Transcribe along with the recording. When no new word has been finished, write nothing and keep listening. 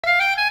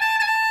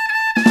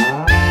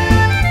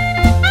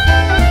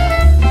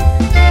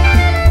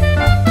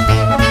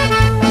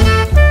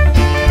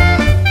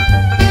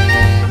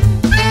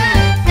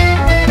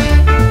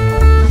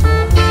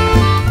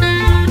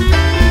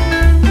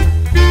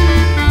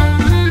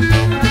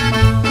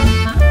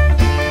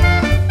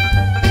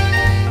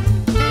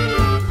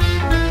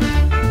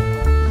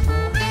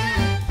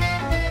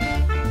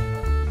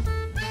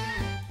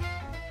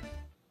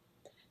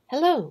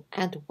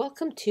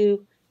Welcome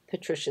to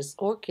Patricia's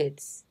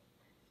Orchids.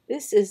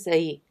 This is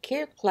a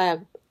Care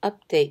Club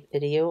update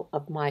video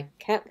of my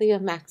Cattleya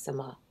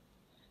maxima.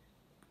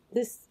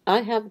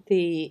 I have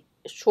the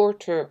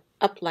shorter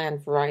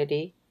upland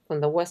variety from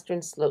the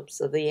western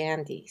slopes of the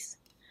Andes.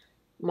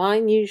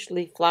 Mine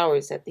usually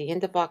flowers at the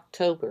end of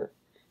October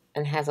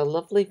and has a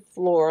lovely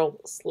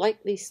floral,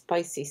 slightly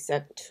spicy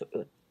scent to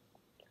it.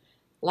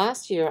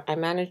 Last year I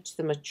managed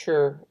to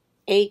mature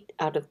 8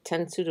 out of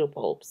 10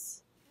 pseudobulbs.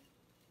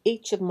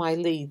 Each of my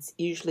leads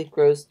usually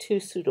grows 2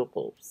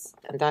 pseudobulbs,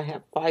 and I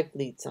have 5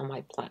 leads on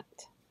my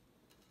plant.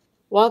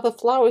 While the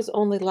flowers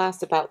only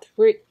last about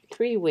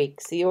 3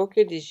 weeks, the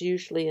orchid is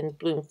usually in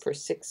bloom for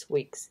 6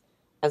 weeks,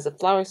 as the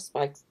flower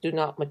spikes do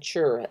not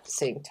mature at the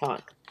same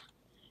time.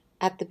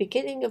 At the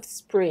beginning of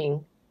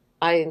spring,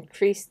 I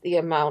increased the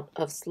amount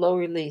of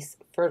slow-release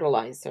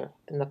fertilizer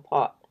in the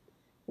pot.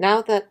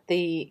 Now that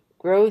the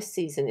grow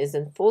season is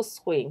in full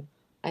swing,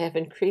 I have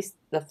increased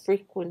the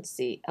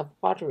frequency of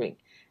watering,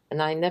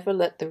 and I never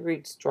let the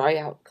roots dry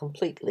out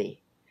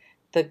completely.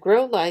 The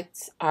grow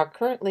lights are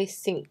currently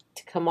synced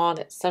to come on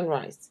at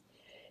sunrise.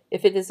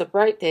 If it is a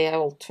bright day, I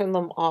will turn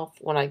them off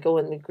when I go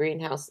in the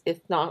greenhouse.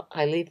 If not,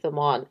 I leave them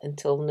on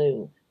until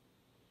noon.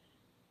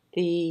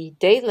 The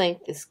day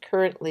length is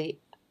currently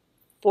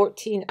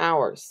 14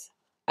 hours.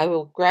 I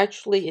will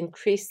gradually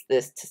increase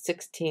this to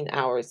 16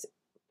 hours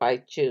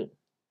by June.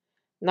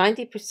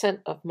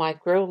 90% of my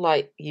grow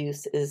light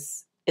use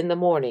is in the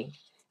morning,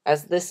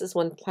 as this is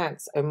when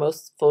plants are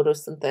most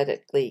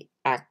photosynthetically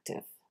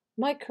active.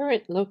 My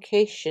current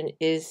location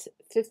is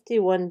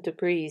 51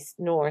 degrees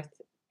north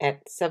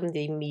at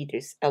 70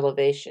 meters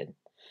elevation.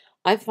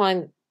 I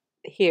find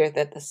here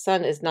that the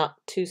sun is not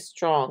too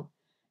strong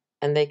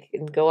and they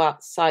can go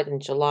outside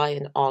in July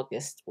and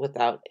August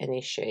without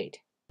any shade.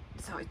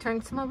 So I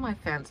turned some of my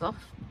fans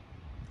off.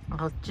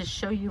 I'll just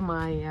show you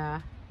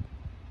my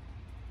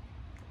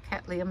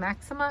Cattleya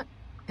maxima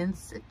in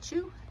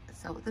situ.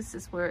 So this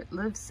is where it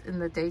lives in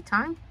the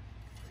daytime.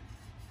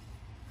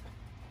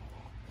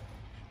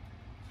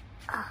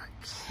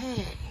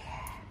 Okay.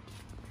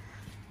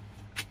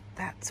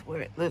 That's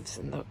where it lives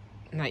in the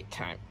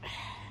nighttime.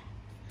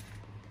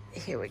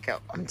 Here we go.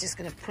 I'm just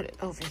going to put it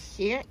over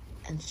here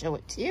and show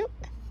it to you.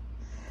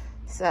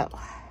 So,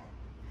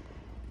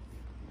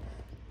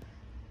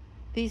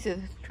 these are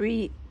the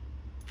 3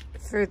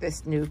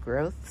 furthest new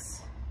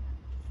growths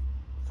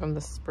from the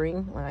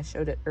spring when I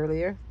showed it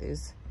earlier.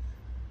 This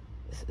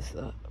is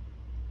the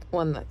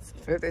one that's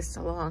furthest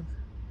along,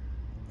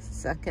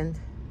 2nd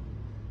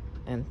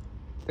and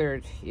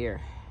 3rd here.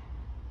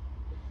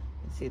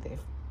 You see they've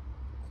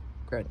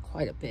grown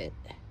quite a bit.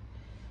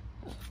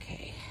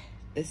 Okay,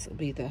 this will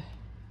be the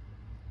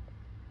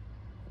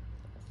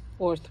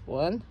 4th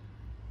one,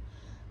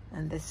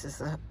 and this is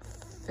the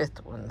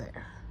 5th one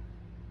there.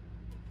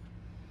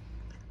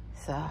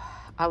 So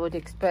I would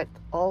expect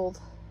all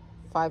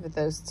 5 of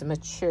those to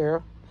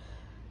mature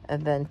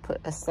and then put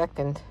a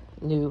 2nd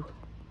new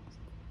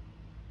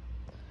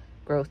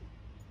growth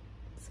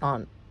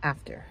on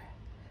after.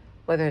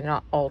 Whether or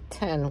not all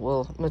 10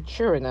 will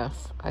mature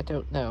enough, I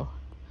don't know.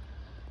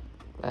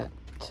 But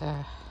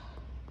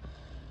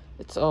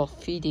it's all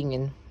feeding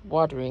and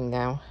watering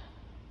now.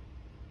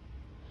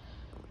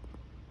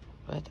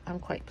 But I'm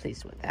quite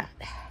pleased with that.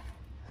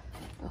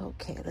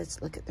 Okay,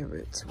 let's look at the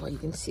roots. Well, you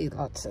can see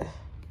lots of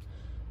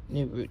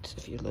new roots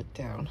if you look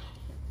down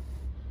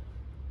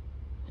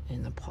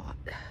in the pot.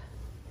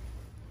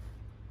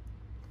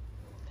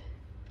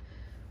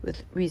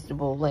 With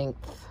reasonable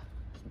length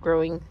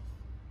growing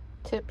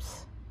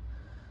tips.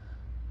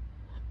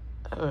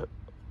 I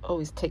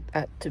always take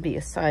that to be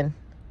a sign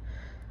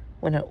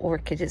when an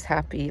orchid is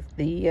happy. If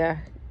the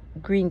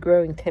green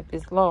growing tip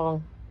is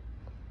long,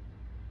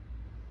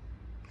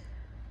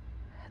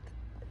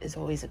 is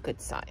always a good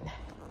sign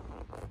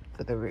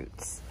for the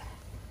roots.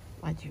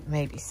 Mind you,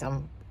 maybe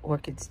some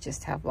orchids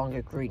just have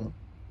longer green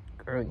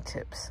growing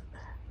tips.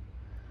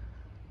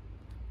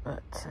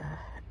 But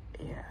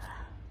yeah.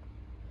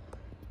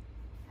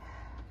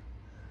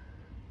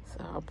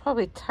 So I'll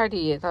probably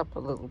tidy it up a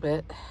little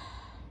bit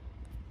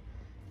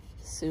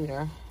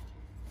sooner.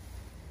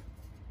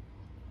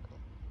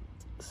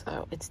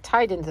 So it's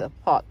tied into the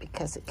pot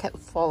because it kept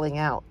falling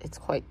out. It's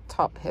quite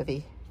top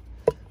heavy.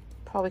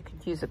 Probably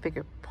could use a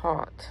bigger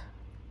pot.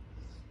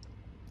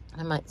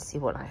 I might see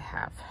what I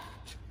have.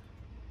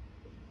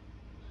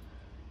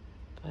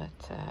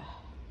 But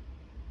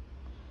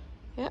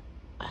yeah.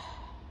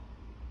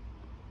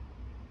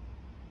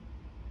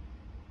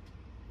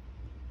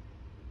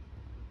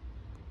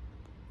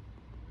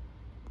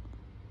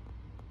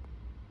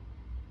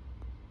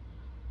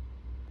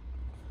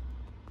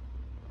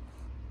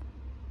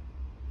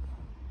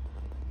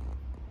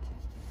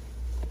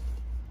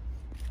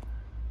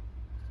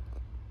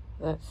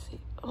 That's the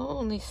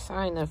only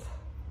sign of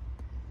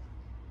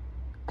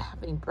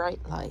having bright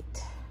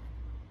light.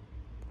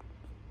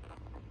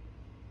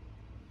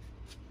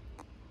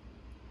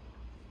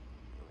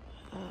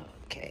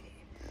 Okay,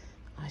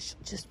 I shall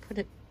just put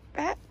it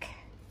back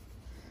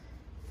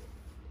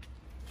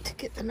to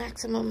get the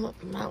maximum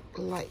amount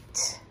of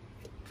light.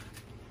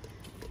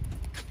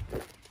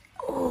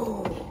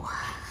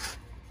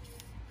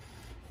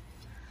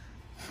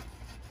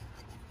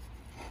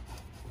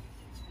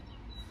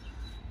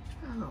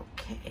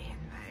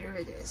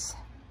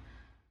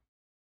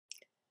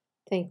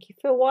 Thank you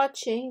for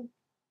watching.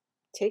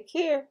 Take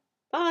care.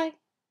 Bye.